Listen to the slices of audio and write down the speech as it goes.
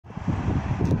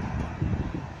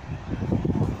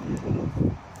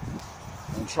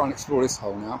try and explore this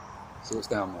hole now, see what's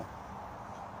down there.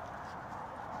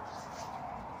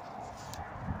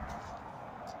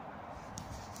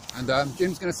 And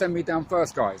Jim's going to send me down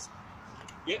first, guys.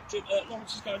 Yep,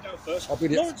 Lawrence is going down first. I'll be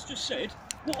the... Lawrence just said,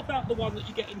 what about the one that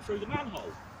you get in through the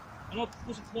manhole? And I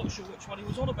wasn't quite sure which one he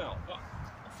was on about, but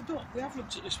I forgot. We have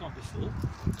looked at this one before.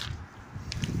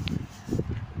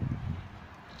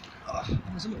 And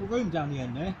there's a little room down the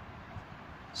end there.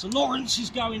 So Lawrence is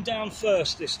going down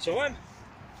first this time.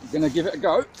 I'm going to give it a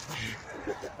go.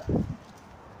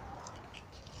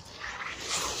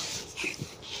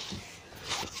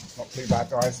 Not too bad,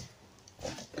 guys.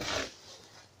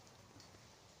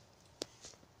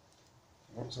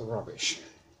 Lots of rubbish.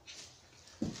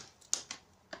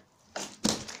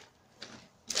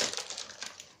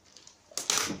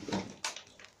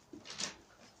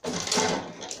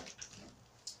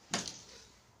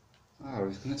 Oh,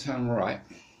 he's going to turn right.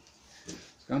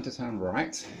 He's going to turn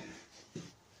right.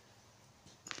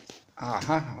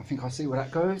 Aha, I think I see where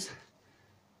that goes.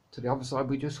 To the other side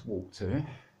we just walked to.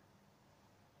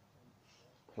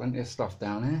 Plenty of stuff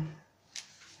down here.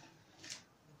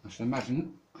 I should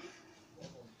imagine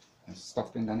there's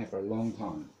stuff been down here for a long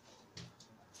time.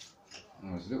 Oh,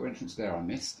 there's a little entrance there I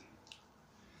missed.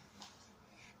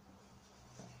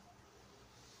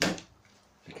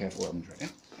 Be careful what I'm drinking.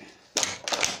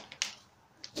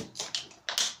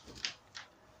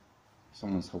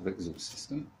 Someone's whole exhaust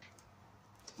system.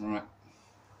 Alright.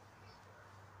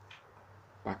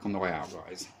 Back on the way out,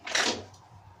 guys.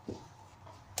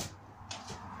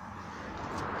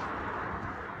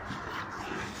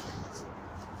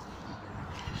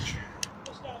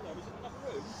 What's down there? Is it another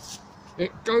room?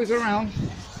 It goes around,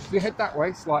 if you head that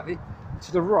way slightly,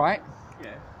 to the right,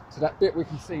 Yeah. to that bit we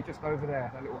can see just over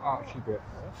there, that little archy bit.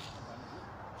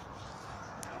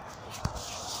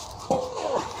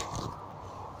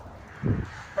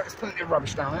 But there's plenty of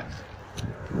rubbish down there.